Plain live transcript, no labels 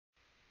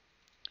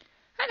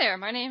there,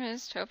 my name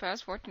is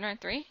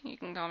Topaz1493. You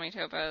can call me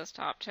Topaz,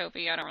 Top,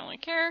 Topi, I don't really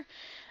care.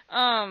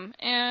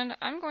 And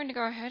I'm going to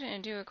go ahead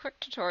and do a quick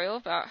tutorial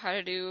about how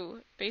to do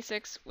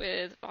basics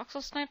with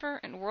Voxel Sniper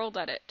and World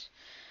Edit.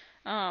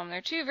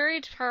 They're two very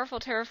powerful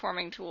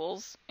terraforming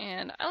tools,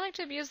 and I like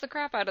to abuse the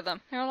crap out of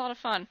them. They're a lot of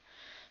fun.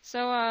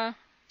 So, I'm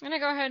going to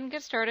go ahead and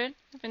get started.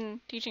 I've been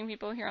teaching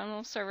people here on the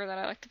little server that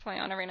I like to play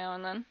on every now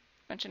and then.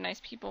 A bunch of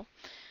nice people.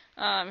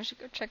 You should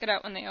go check it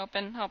out when they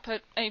open. I'll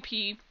put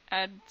IP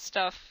add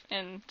stuff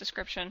in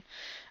description,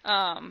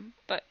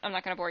 but I'm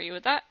not going to bore you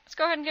with that. Let's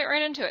go ahead and get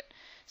right into it.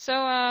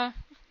 So,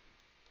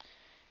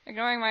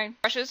 ignoring my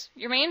brushes,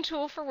 your main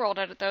tool for World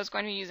Edit, though, is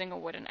going to be using a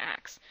wooden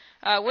axe.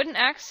 Wooden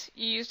axe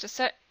you use to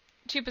set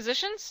two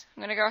positions.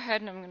 I'm going to go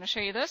ahead and I'm going to show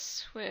you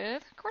this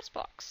with quartz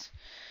blocks.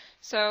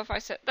 So if I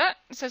set that,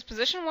 it says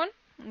position 1,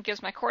 it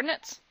gives my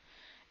coordinates,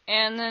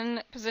 and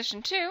then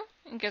position 2,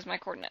 it gives my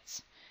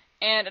coordinates.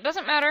 And it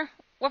doesn't matter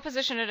what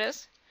position it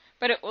is,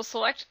 but it will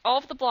select all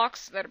of the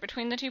blocks that are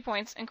between the 2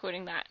 points,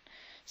 including that.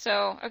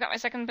 So I've got my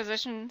second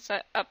position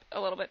set up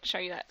a little bit to show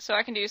you that. So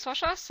I can do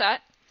 /set.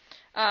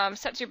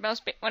 Sets your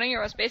one of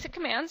your most basic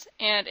commands,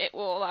 and it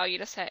will allow you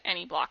to set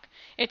any block.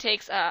 It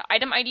takes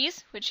item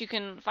IDs, which you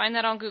can find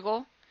that on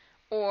Google,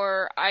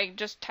 or I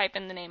just type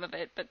in the name of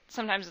it, but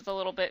sometimes it's a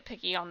little bit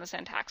picky on the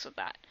syntax with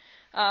that.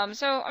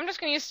 So I'm just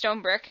going to use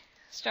stone brick.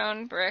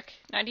 Stone brick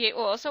 98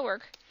 will also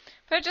work,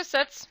 but it just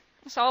sets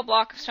a solid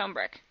block of stone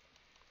brick.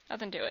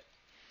 Nothing to it.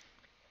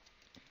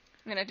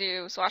 I'm going to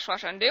do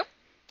 /undo.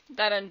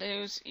 That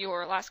undoes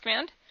your last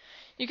command.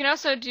 You can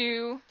also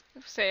do,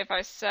 say if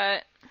I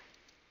set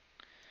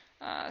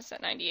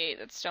 98,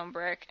 that's stone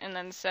brick, and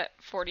then set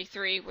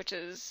 43, which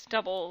is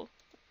double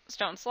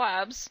stone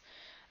slabs.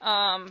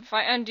 If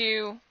I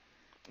undo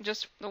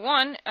just the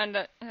one,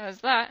 as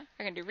that,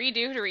 I can do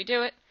redo to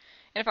redo it.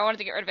 And if I wanted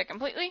to get rid of it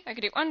completely, I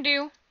could do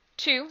undo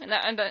 2, and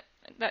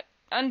that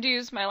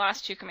undoes my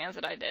last 2 commands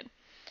that I did.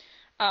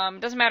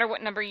 Doesn't matter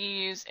what number you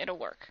use, it'll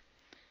work.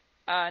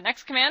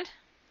 Next command,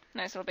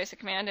 nice little basic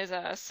command, is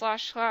a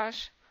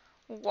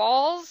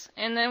 /walls,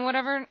 and then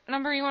whatever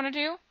number you want to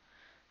do.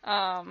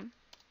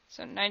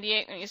 So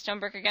 98, when you use stone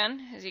brick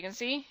again, as you can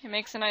see, it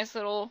makes a nice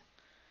little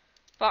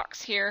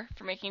box here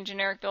for making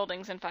generic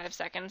buildings in 5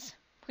 seconds.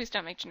 Please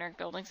don't make generic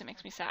buildings, it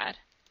makes me sad.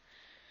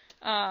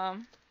 So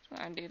I'm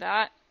going to do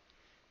that.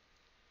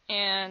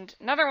 And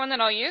another one that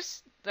I'll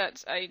use,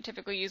 that I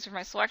typically use for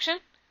my selection,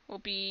 will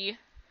be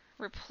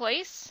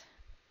replace.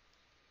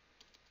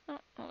 Oh,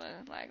 a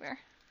little lag there.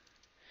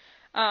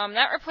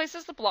 That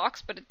replaces the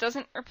blocks, but it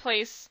doesn't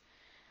replace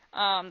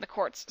the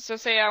quartz. So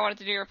say I wanted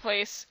to do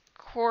replace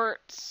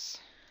quartz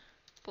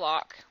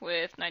block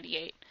with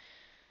 98.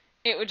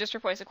 It would just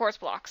replace the quartz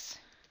blocks.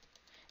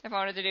 If I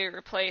wanted to do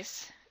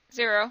replace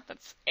 0,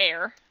 that's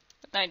air,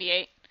 with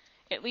 98,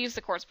 it leaves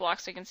the quartz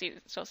blocks, so you can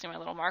still see my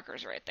little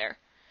markers right there.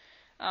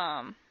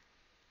 You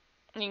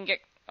can get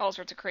all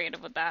sorts of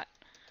creative with that.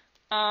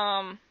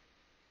 There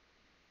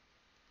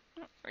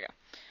we go.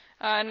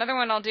 Another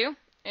one I'll do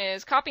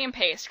is copy and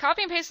paste.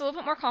 Copy and paste is a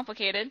little bit more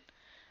complicated.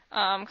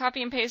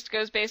 Copy and paste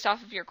goes based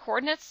off of your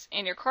coordinates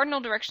and your cardinal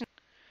direction.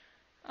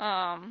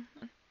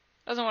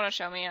 Doesn't want to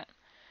show me yet.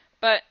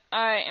 But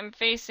I am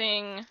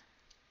facing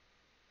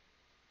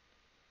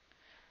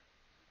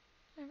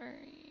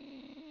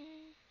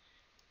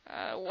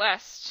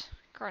west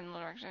cardinal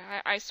direction.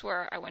 I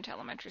swear I went to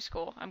elementary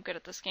school. I'm good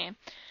at this game.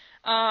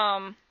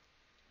 Can't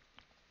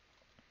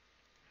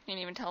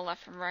even tell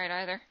left from right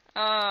either.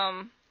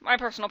 My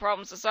personal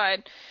problems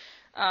aside.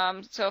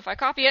 So if I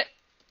copy it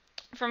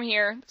from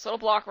here, this little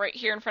block right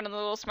here in front of the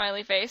little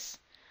smiley face,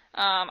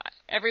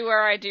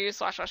 everywhere I do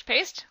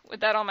 /paste with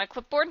that on my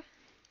clipboard,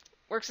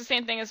 works the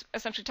same thing as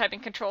essentially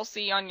typing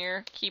Control-C on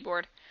your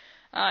keyboard.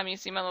 You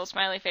see my little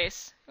smiley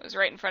face. It was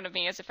right in front of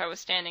me as if I was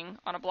standing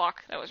on a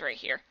block that was right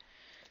here.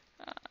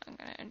 I'm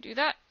going to undo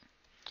that.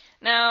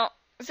 Now,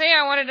 say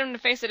I wanted him to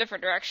face a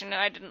different direction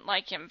and I didn't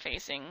like him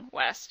facing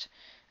west.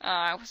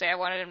 Say I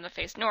wanted him to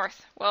face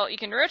north. Well, you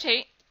can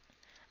rotate.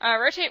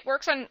 Rotate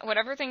works on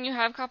whatever thing you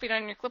have copied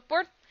on your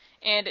clipboard,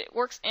 and it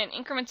works in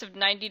increments of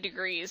 90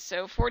 degrees.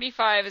 So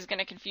 45 is going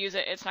to confuse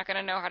it. It's not going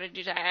to know how to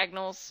do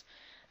diagonals.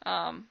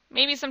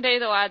 Maybe someday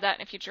they'll add that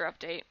in a future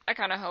update. I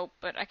kind of hope,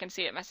 but I can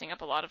see it messing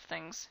up a lot of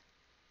things.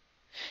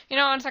 You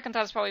know, on second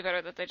thought, it's probably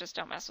better that they just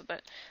don't mess with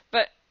it.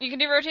 But you can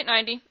do rotate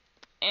 90,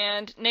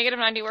 and negative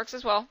 90 works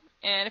as well.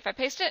 And if I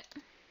paste it,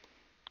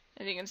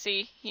 as you can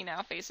see, he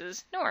now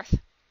faces north.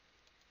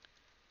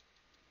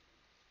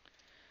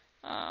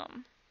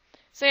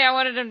 Say I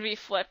wanted him to be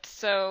flipped,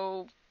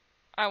 so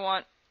I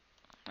want,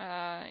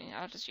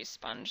 I'll just use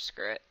sponge,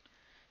 screw it.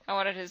 I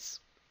wanted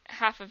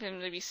half of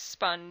him to be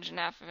sponge and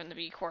half of him to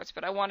be quartz,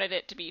 but I wanted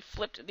it to be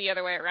flipped the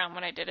other way around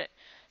when I did it.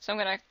 So I'm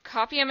going to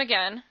copy him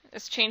again.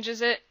 This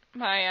changes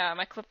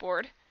my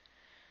clipboard,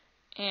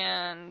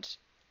 and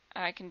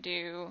I can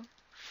do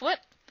flip,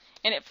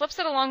 and it flips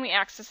it along the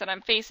axis that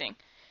I'm facing.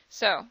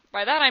 So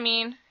by that I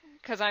mean,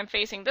 because I'm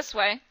facing this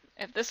way,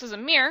 if this was a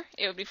mirror,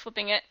 it would be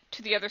flipping it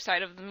to the other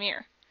side of the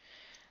mirror.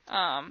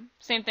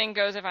 Same thing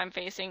goes if I'm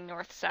facing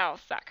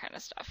north-south, that kind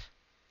of stuff.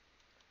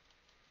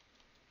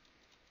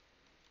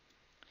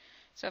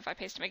 So if I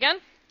paste them again,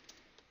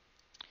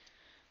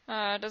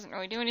 it doesn't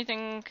really do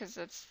anything because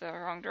it's the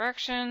wrong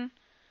direction.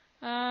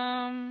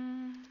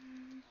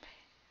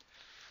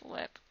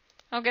 Flip.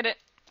 I'll get it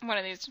one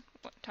of these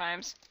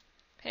times.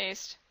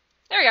 Paste.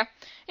 There we go. And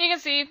you can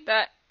see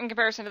that in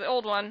comparison to the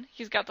old one,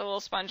 he's got the little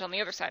sponge on the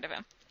other side of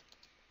him.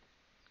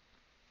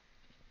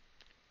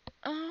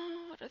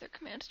 What other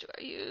commands do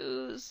I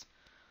use?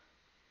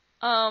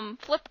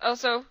 Flip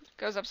also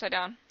goes upside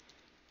down.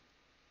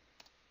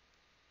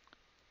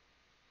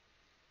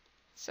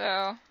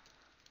 So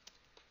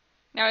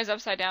now he's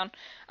upside down.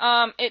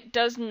 It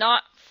does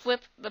not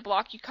flip the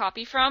block you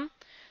copy from.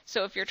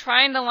 So if you're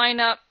trying to line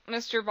up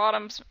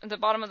the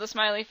bottom of the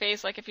smiley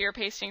face, like if you're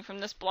pasting from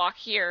this block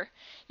here,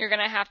 you're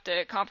going to have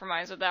to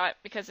compromise with that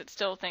because it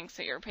still thinks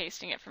that you're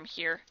pasting it from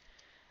here.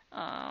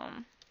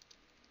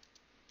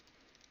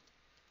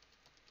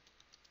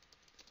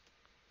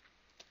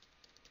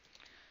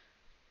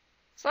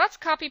 So that's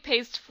copy,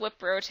 paste, flip,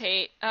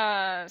 rotate,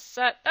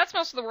 set. That's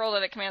most of the world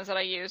edit commands that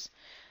I use.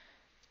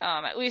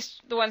 At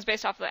least the ones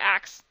based off of the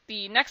axe.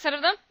 The next set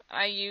of them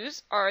I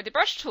use are the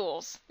brush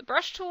tools. The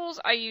brush tools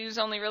I use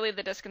only really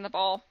the disc and the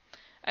ball.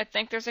 I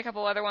think there's a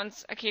couple other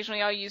ones.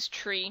 Occasionally I'll use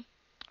tree.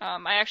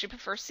 I actually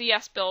prefer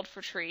CS build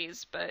for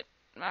trees, but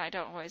I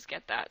don't always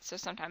get that, so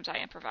sometimes I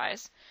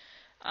improvise.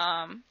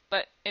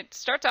 But it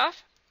starts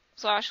off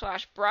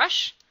 /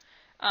 brush.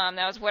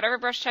 That is whatever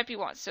brush type you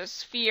want. So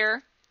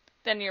sphere,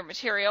 then your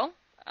material,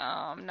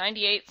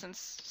 98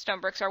 since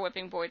stone bricks are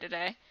whipping boy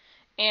today,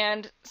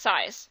 and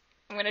size.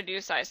 I'm going to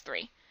do size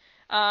 3.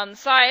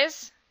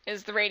 Size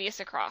is the radius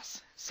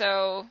across.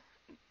 So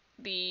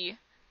the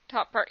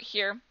top part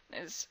here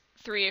is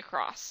 3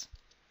 across.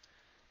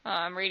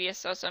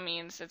 Radius also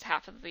means it's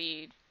half of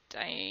the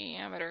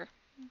diameter.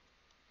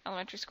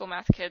 Elementary school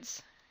math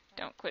kids,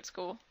 don't quit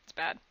school. It's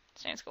bad.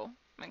 Stay in school.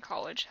 I'm in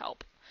college.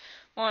 Help.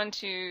 1,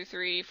 2,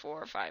 3,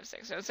 4, 5,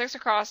 6. So 6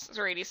 across is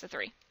a radius of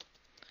 3.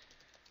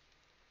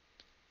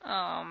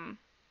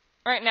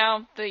 Right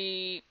now,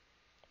 the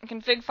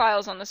config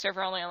files on the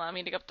server only allow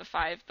me to go up to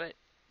 5, but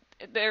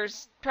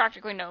there's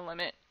practically no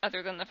limit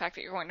other than the fact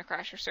that you're going to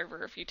crash your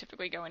server if you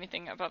typically go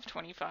anything above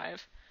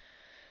 25.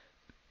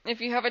 If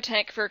you have a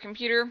tank for a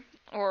computer,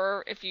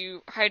 or if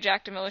you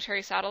hijacked a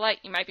military satellite,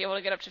 you might be able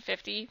to get up to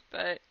 50,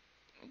 but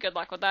good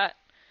luck with that.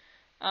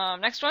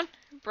 Next one,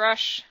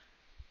 brush,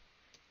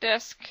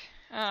 disk.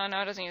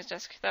 No, it doesn't use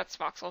disk. That's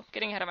Voxel.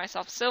 Getting ahead of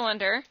myself.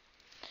 Cylinder.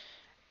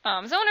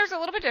 Cylinder's a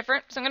little bit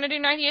different, so I'm going to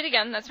do 98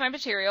 again. That's my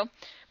material.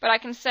 But I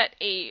can set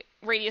a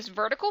radius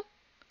vertical,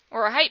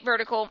 or a height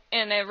vertical,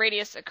 and a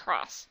radius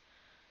across.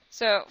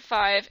 So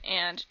 5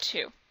 and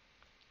 2.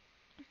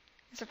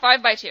 So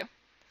 5 by 2.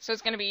 So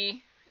it's going to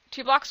be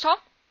 2 blocks tall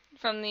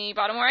from the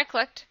bottom where I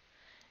clicked,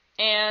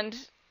 and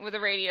with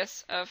a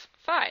radius of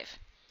 5.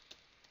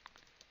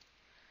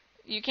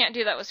 You can't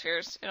do that with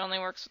spheres. It only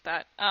works with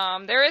that.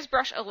 There is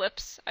brush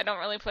ellipse. I don't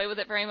really play with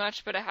it very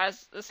much, but it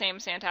has the same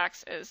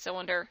syntax as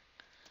cylinder.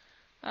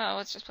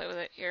 Let's just play with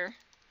it here.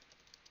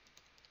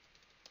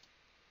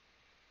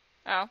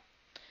 Oh.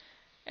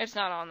 It's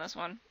not on this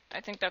one. I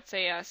think that's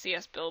a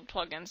CS build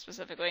plugin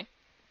specifically.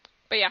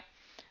 But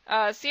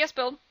yeah. CS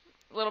build.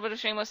 A little bit of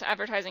shameless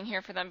advertising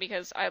here for them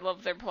because I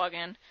love their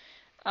plugin.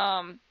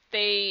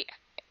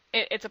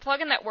 It's a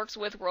plugin that works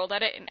with World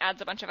Edit and adds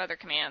a bunch of other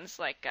commands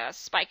like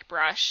spike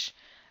brush,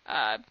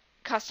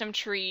 custom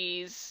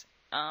trees,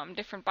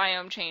 different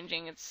biome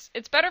changing.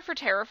 It's better for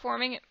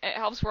terraforming. It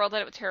helps World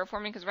Edit with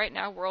terraforming because right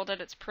now World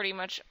Edit's pretty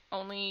much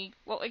only,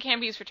 well, it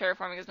can be used for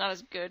terraforming. It's not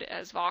as good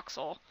as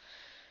Voxel,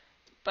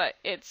 but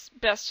it's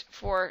best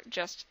for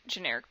just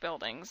generic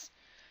buildings.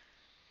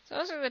 So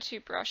those are the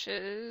 2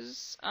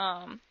 brushes.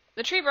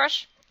 The tree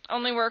brush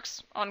only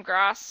works on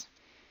grass,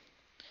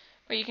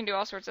 but you can do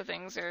all sorts of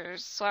things.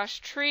 There's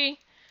 /tree,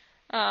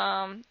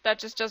 that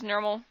just does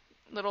normal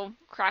little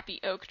crappy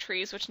oak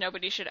trees, which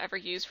nobody should ever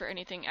use for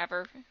anything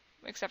ever,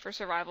 except for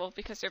survival,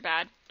 because they're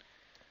bad.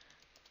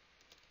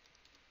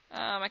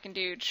 I can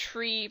do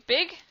tree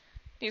big.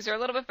 These are a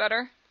little bit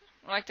better.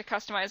 I like to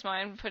customize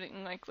mine,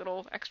 putting like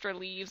little extra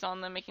leaves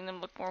on them, making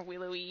them look more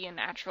willowy and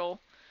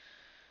natural.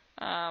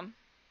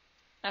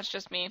 That's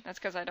just me. That's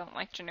because I don't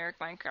like generic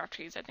Minecraft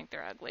trees. I think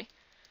they're ugly.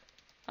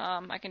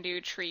 I can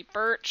do tree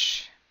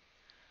birch,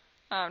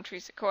 tree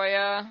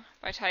sequoia.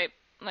 By type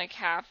like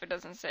half, it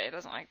doesn't say. It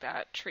doesn't like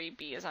that. Tree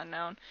B is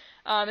unknown.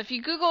 If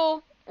you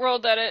Google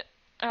World Edit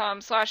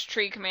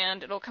 /tree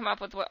command, it'll come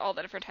up with all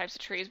the different types of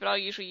trees. But I'll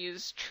usually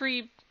use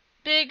tree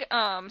big.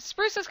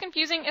 Spruce is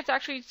confusing. It's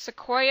actually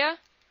sequoia.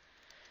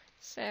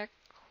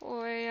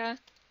 Sequoia.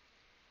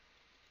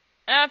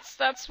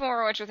 That's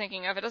more what you're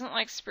thinking of. It doesn't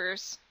like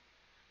spruce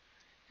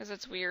because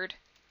it's weird.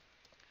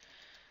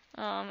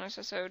 There's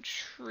also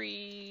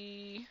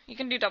tree. You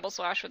can do double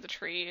slash with the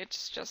tree.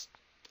 It's just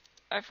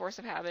by force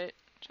of habit.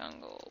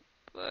 Jungle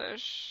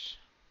bush.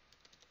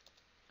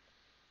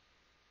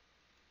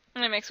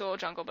 And it makes a little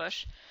jungle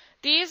bush.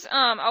 These,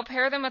 I'll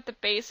pair them at the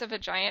base of a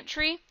giant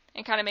tree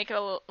and kind of make it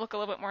look a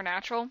little bit more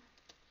natural.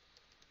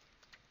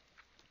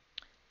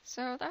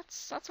 So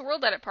that's the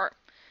World Edit part.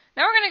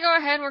 Now we're going to go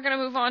ahead and we're going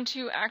to move on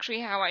to actually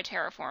how I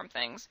terraform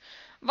things.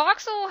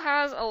 Voxel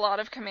has a lot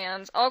of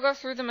commands. I'll go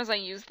through them as I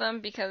use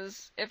them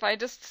because if I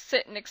just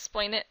sit and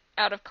explain it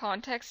out of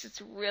context,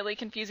 it's really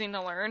confusing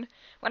to learn.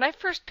 When I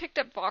first picked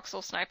up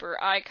Voxel Sniper,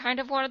 I kind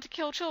of wanted to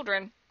kill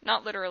children.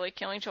 Not literally,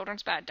 killing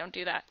children's bad, don't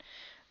do that.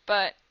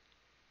 But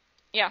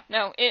yeah,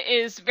 no, it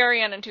is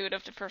very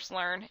unintuitive to first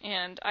learn,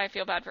 and I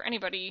feel bad for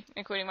anybody,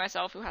 including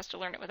myself, who has to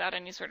learn it without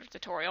any sort of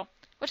tutorial.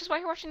 Which is why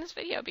you're watching this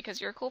video, because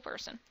you're a cool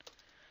person.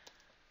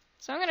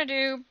 So I'm going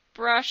to do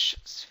brush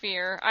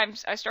sphere.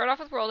 I start off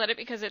with world edit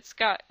because it's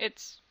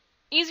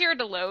easier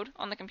to load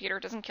on the computer,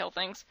 it doesn't kill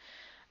things.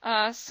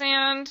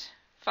 Sand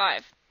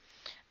 5.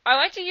 I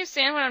like to use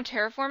sand when I'm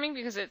terraforming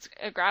because it's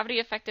a gravity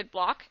affected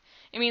block.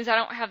 It means I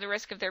don't have the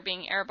risk of there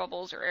being air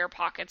bubbles or air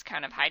pockets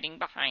kind of hiding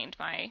behind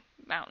my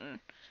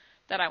mountain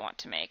that I want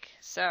to make.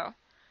 So I'm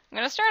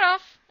going to start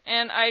off,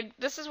 and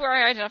this is where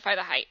I identify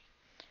the height.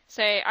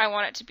 Say I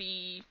want it to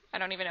be, I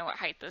don't even know what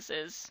height this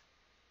is.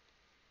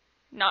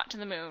 Not to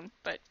the moon,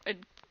 but a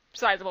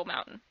sizable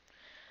mountain.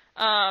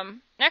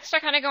 Next I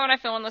kind of go and I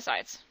fill in the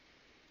sides.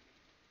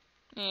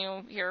 You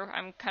know, here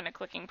I'm kind of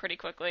clicking pretty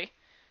quickly.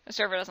 The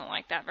server doesn't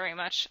like that very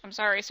much. I'm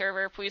sorry,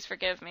 server, please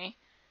forgive me.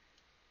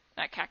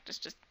 That cactus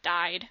just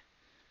died.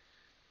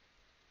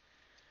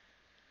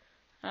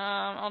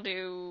 I'll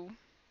do...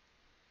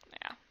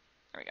 yeah,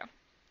 there we go.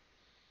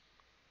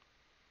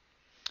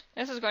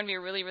 This is going to be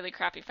a really, really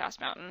crappy fast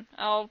mountain.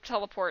 I'll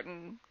teleport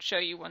and show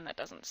you one that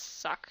doesn't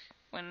suck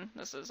when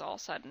this is all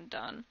said and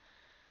done.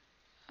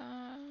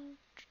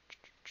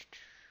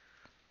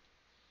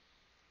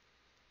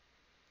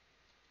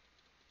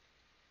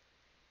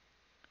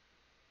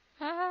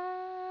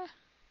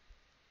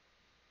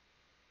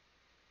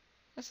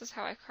 This is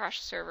how I crash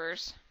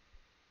servers.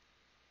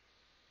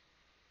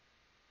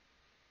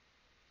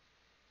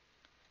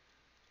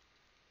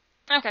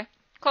 Okay,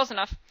 close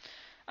enough.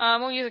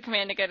 We'll use a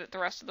command to get it the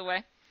rest of the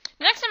way.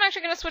 Next, I'm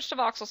actually going to switch to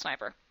Voxel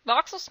Sniper.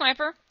 Voxel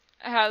Sniper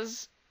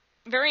has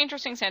very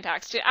interesting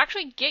syntax. To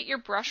actually get your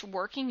brush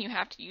working, you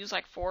have to use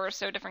like 4 or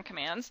so different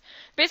commands.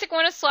 Basic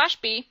one is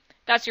 /B.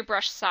 That's your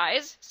brush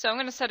size. So I'm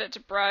going to set it to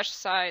brush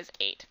size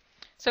 8.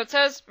 So it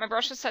says my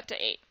brush is set to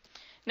 8.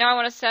 Now I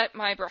want to set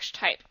my brush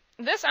type.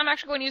 This I'm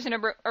actually going to use an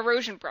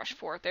erosion brush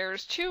for.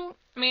 There's 2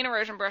 main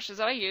erosion brushes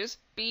that I use,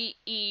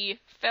 BE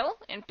Fill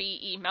and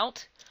BE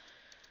Melt.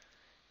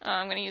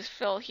 I'm going to use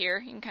Fill here.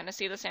 You can kind of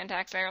see the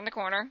syntax there in the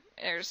corner.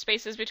 There's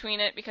spaces between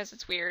it because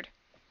it's weird.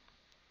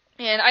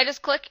 And I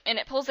just click and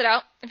it pulls it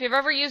out. If you've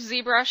ever used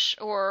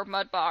ZBrush or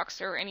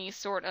Mudbox or any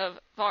sort of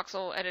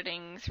voxel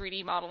editing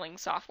 3D modeling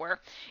software,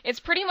 it's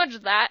pretty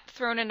much that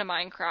thrown into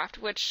Minecraft,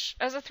 which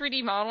as a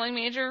 3D modeling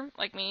major,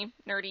 like me,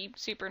 nerdy,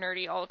 super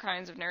nerdy, all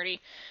kinds of nerdy,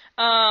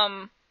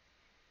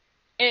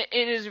 it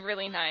is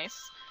really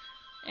nice.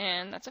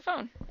 And that's a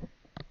phone.